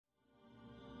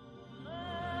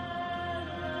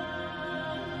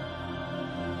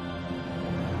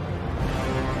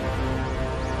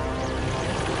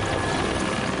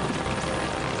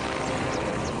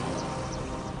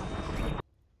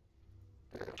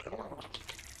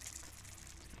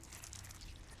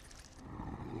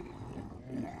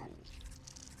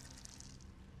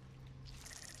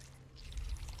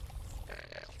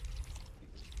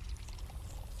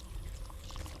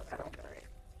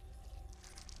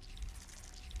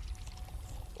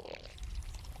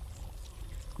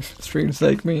Streams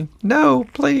like me. No,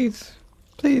 please.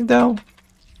 Please don't.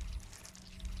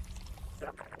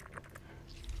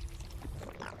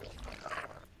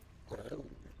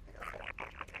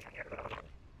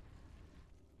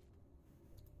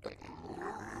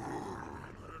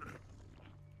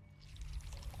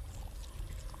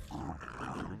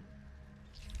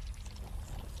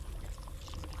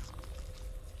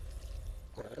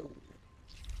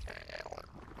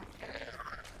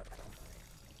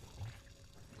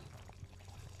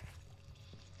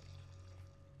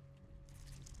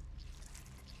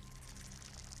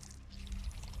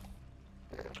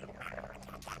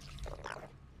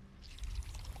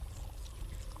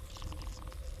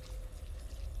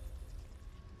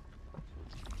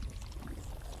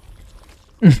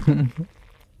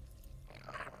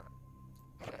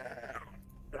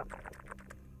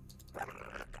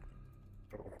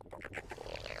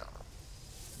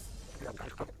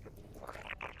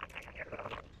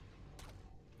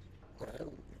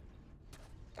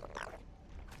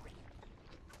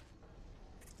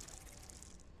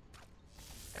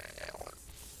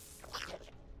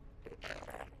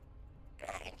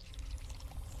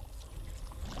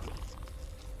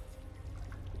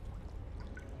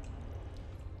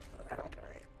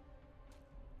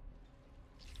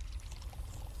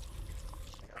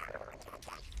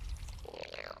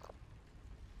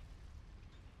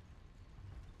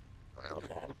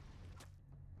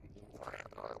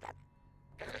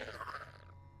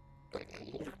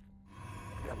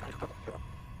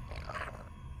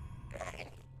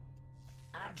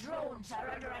 Our drones are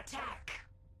under attack.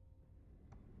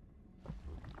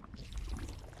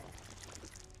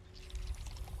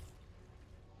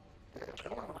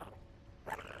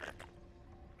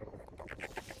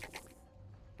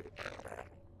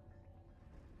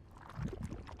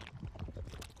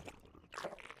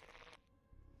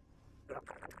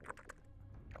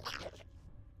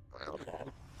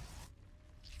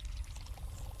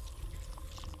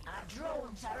 Our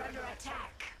drones are under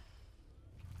attack.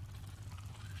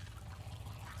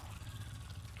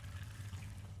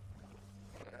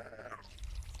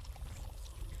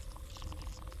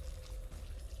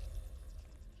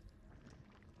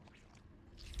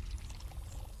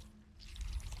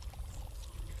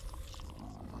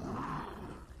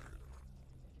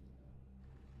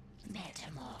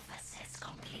 Metamorphosis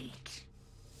complete.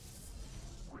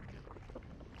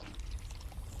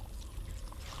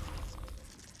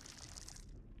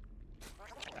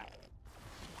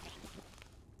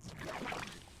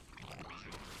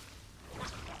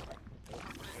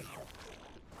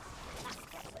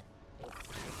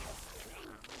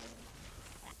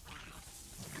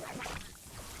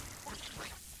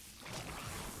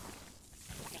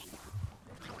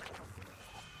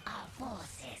 Our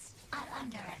forces are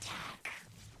under attack.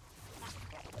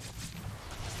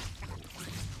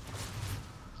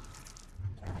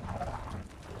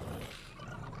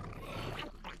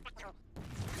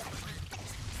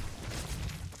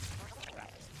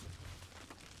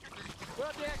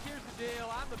 Well, Jack, here's the deal.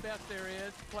 I'm the best there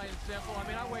is, plain and simple. I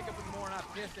mean, I wake up in the morning, I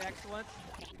piss excellence.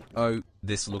 Oh,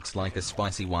 this looks like a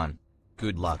spicy one.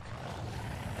 Good luck.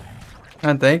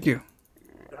 And thank you.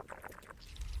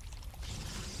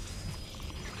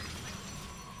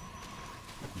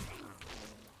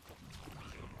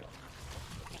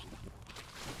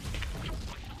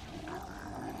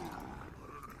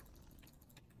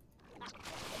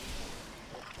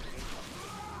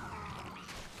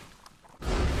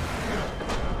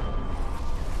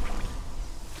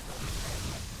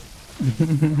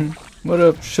 What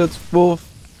up, Schutz Wolf?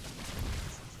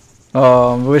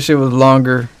 Oh, I wish it was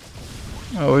longer.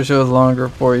 I wish it was longer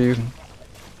for you.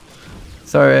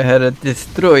 Sorry I had to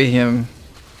destroy him.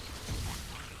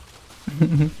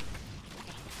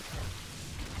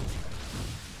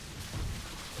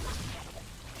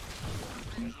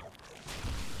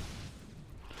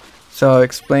 So I'll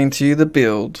explain to you the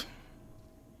build.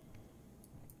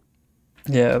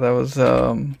 Yeah, that was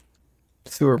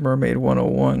Sewer Mermaid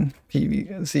 101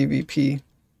 CVP.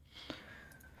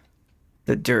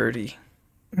 The dirty.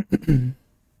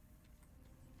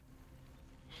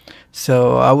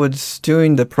 So I was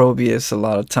doing the Proteus a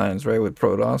lot of times, right, with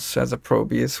Protoss as a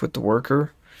Proteus with the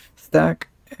worker stack.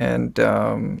 And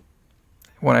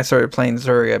when I started playing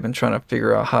Zerg, I've been trying to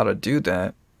figure out how to do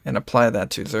that and apply that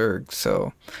to Zerg.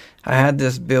 So I had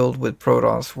this build with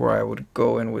Protoss where I would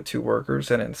go in with 2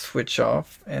 workers and then switch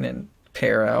off and then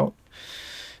pair out.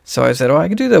 So I said, oh, I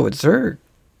can do that with Zerg.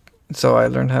 So I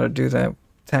learned how to do that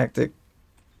tactic.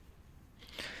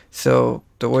 So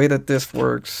the way that this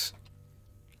works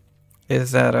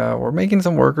is that we're making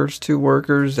some workers, 2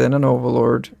 workers and an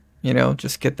overlord. You know,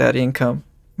 just get that income.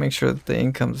 Make sure that the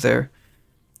income's there.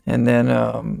 And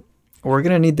then we're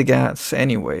gonna need the gas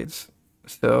anyways.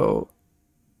 So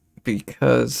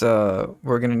because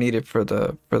we're gonna need it for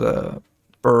the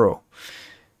burrow.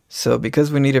 So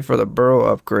because we need it for the burrow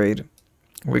upgrade,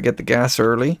 we get the gas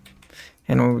early.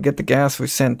 And when we get the gas, we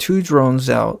send 2 drones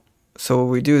out. So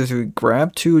what we do is we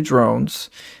grab 2 drones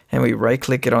and we right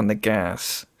click it on the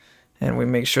gas. And we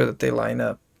make sure that they line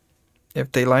up.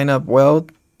 If they line up well,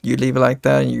 you leave it like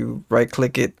that and you right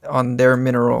click it on their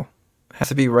mineral. It has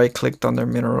to be right clicked on their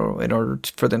mineral in order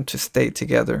for them to stay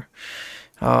together.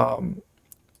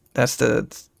 That's the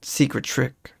secret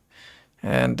trick.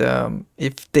 And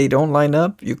if they don't line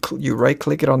up, you right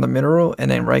click it on the mineral and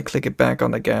then right click it back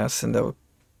on the gas and they'll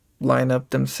line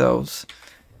up themselves.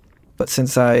 But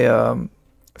since they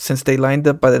lined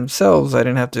up by themselves, I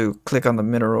didn't have to click on the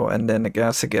mineral and then the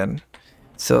gas again.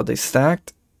 So they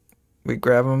stacked, we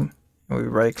grab them, and we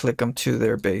right click them to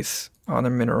their base on the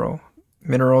mineral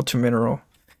to mineral.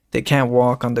 They can't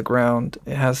walk on the ground,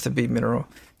 it has to be mineral.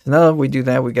 So now that we do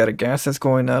that, we got a gas that's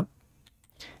going up,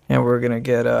 and we're gonna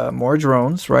get more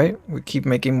drones, right? We keep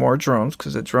making more drones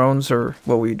because the drones are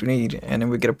what we need, and then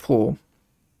we get a pool.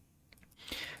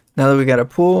 Now that we got a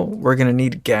pool, we're gonna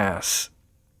need gas.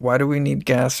 Why do we need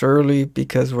gas early?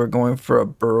 Because we're going for a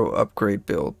burrow upgrade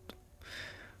build.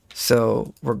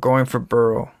 So we're going for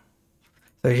burrow.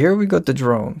 So here we got the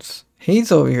drones. He's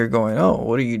over here going, oh,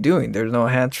 what are you doing? There's no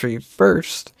hatchery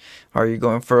first. Are you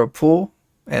going for a pool?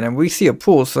 And then we see a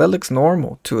pool, so that looks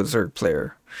normal to a Zerg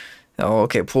player. Oh,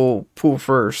 okay, pool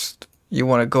first. You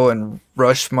want to go and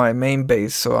rush my main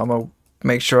base, so I'm going to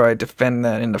make sure I defend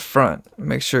that in the front.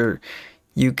 Make sure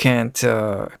you can't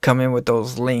come in with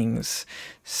those lings.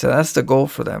 So that's the goal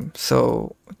for them.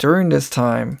 So during this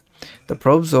time, the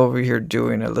probe's over here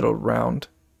doing a little round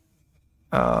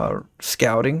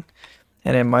scouting.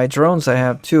 And in my drones, I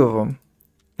have 2 of them.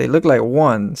 They look like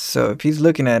 1. So if he's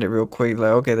looking at it real quick,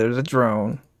 like, okay, there's a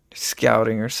drone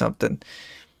scouting or something.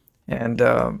 And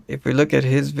if we look at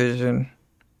his vision,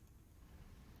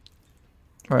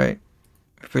 right?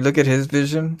 If we look at his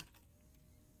vision,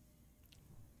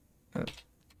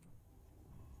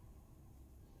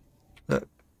 look,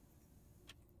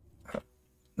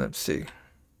 let's see.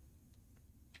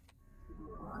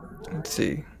 Let's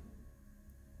see.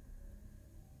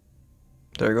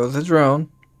 There goes the drone.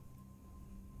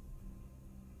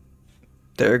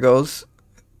 There it goes.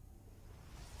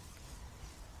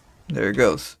 There it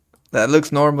goes. That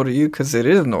looks normal to you because it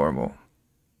is normal.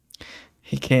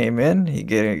 He came in.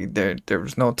 There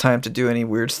was no time to do any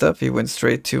weird stuff. He went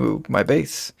straight to my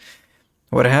base.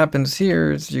 What happens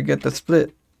here is you get the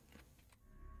split.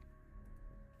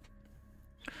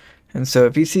 And so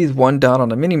if he sees 1 dot on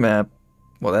the minimap,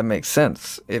 well, that makes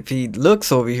sense. If he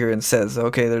looks over here and says,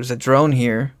 okay, there's a drone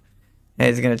here, and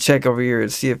he's going to check over here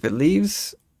and see if it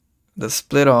leaves, the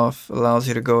split off allows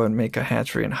you to go and make a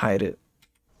hatchery and hide it.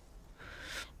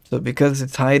 So because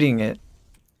it's hiding it,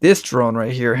 this drone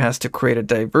right here has to create a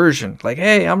diversion. Like,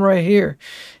 hey, I'm right here.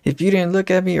 If you didn't look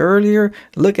at me earlier,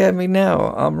 look at me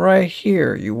now. I'm right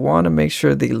here. You want to make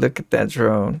sure they look at that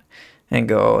drone and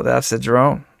go, oh, that's a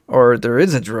drone. Or there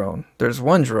is a drone. There's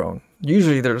 1 drone.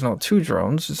 Usually there's no 2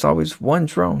 drones. It's always 1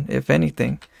 drone, if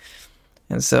anything.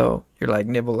 And so you're like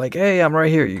nibble, like, hey, I'm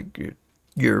right here.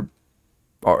 Your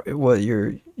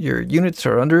units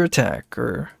are under attack,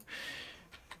 or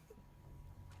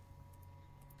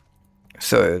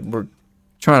so we're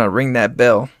trying to ring that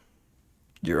bell.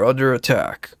 You're under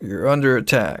attack. You're under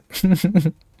attack.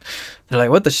 They're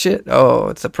like, what the shit? Oh,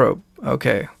 it's a probe.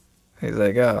 Okay. He's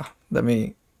like, oh, let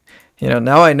me.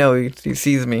 Now I know he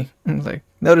sees me. He's like,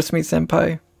 notice me,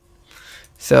 senpai.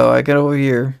 So I get over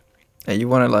here, and you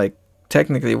want to like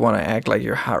technically want to act like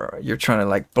you're trying to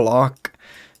like block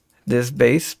this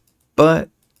base, but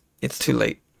it's too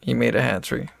late. He made a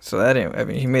hatchery, so that didn't. I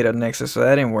mean, he made a nexus, so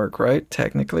that didn't work, right?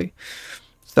 Technically.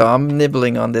 So I'm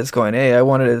nibbling on this, going, hey, I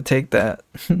wanted to take that.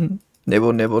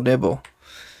 Nibble, nibble, nibble.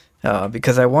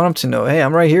 Because I want him to know, hey,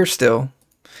 I'm right here still.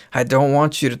 I don't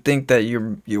want you to think that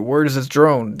your word is this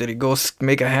drone. Did he go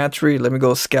make a hatchery? Let me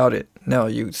go scout it. No,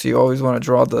 you always want to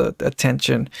draw the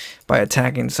attention by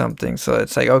attacking something. So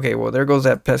it's like, okay, well, there goes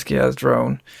that pesky ass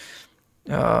drone.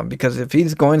 Because if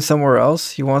he's going somewhere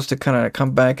else, he wants to kind of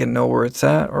come back and know where it's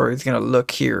at, or he's gonna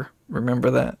look here. Remember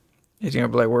that. He's gonna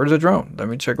be like, "Where's the drone? Let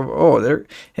me check." Oh, there.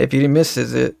 If he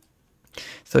misses it,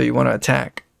 so you want to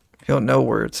attack. He'll know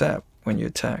where it's at when you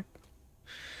attack.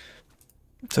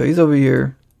 So he's over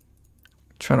here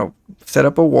trying to set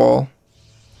up a wall,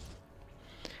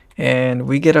 and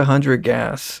we get 100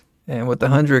 gas. And with the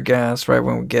 100 gas, right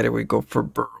when we get it, we go for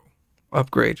burrow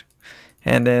upgrade,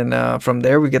 and then from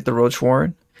there we get the roach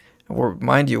warren.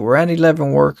 Mind you, we're at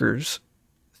 11 workers,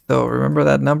 so remember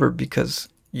that number because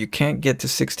you can't get to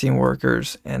 16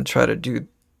 workers and try to do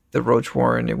the roach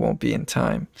warren. It won't be in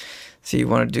time. So you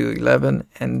want to do 11,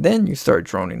 and then you start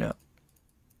droning up.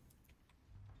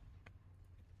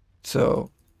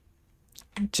 So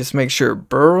just make sure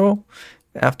burrow.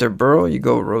 After burrow, you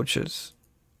go roaches.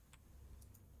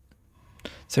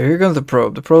 So here comes the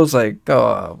probe. The probe's like,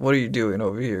 "Oh, what are you doing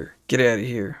over here? Get out of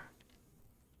here."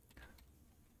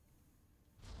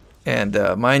 And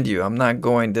mind you, I'm not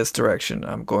going this direction.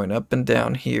 I'm going up and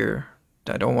down here.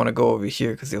 I don't want to go over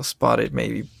here because he'll spot it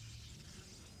maybe.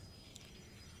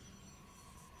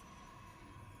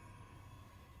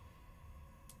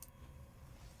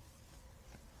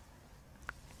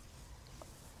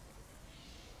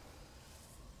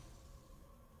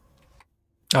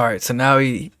 Alright, so now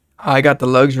I got the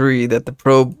luxury that the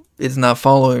probe is not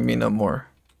following me no more.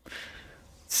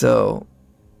 So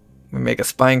we make a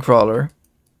spine crawler,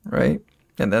 right?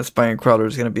 And that spine crawler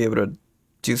is going to be able to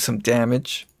do some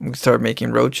damage. We start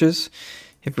making roaches.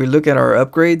 If we look at our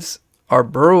upgrades, our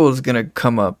burrow is going to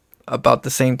come up about the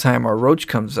same time our roach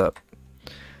comes up.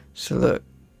 So look.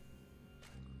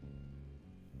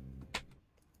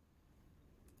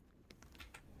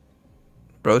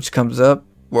 Roach comes up,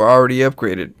 we're already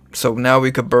upgraded. So now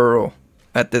we could burrow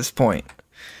at this point.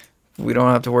 We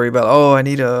don't have to worry about, oh, I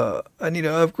need to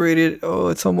upgrade it. Oh,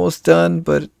 it's almost done,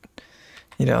 but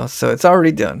you know, so it's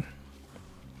already done.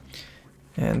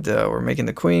 And we're making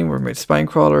the queen, we're making spine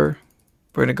crawler.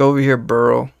 We're gonna go over here,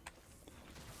 burrow.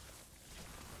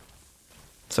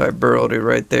 So I burrowed it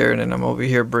right there, and then I'm over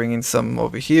here bringing some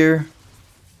over here.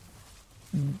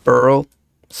 Burrow,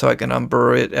 so I can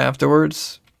unburrow it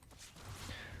afterwards.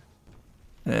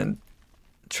 And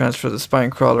transfer the spine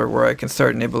crawler where I can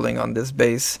start nibbling on this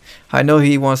base. I know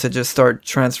he wants to just start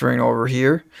transferring over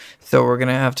here, so we're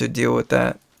gonna have to deal with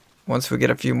that once we get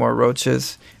a few more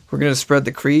roaches. We're gonna spread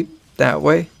the creep that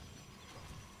way,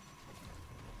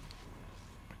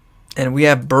 and we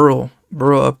have burrow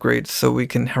upgrades, so we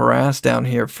can harass down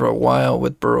here for a while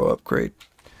with burrow upgrade.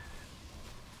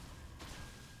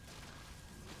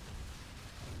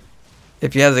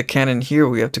 If he has a cannon here,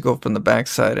 we have to go from the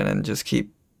backside and then just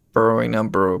keep burrowing,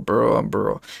 unburrow, burrow,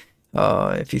 unburrow.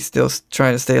 If he's still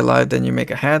trying to stay alive, then you make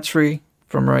a hatchery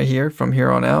from right here, from here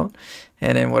on out.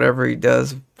 And then whatever he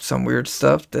does, some weird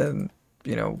stuff, then,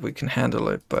 you know, we can handle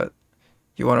it. But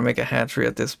you want to make a hatchery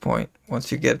at this point.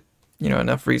 Once you get, you know,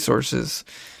 enough resources.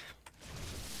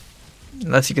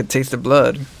 Unless you can taste the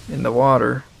blood in the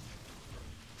water.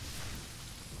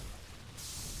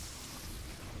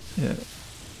 Yeah.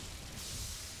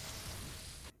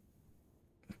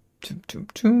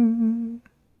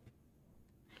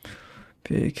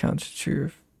 Pay counter to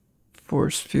your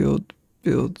force field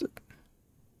build.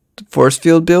 Force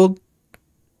field build?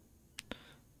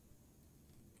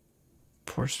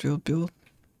 Force field build?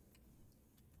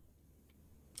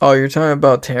 Oh, you're talking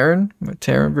about Terran?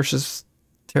 Terran versus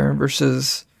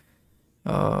Protoss?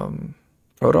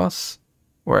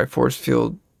 Where I force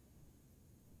field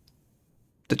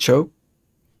the choke?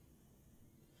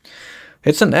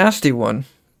 It's a nasty one.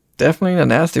 Definitely a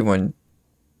nasty one.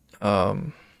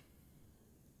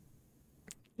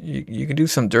 You can do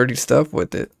some dirty stuff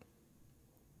with it.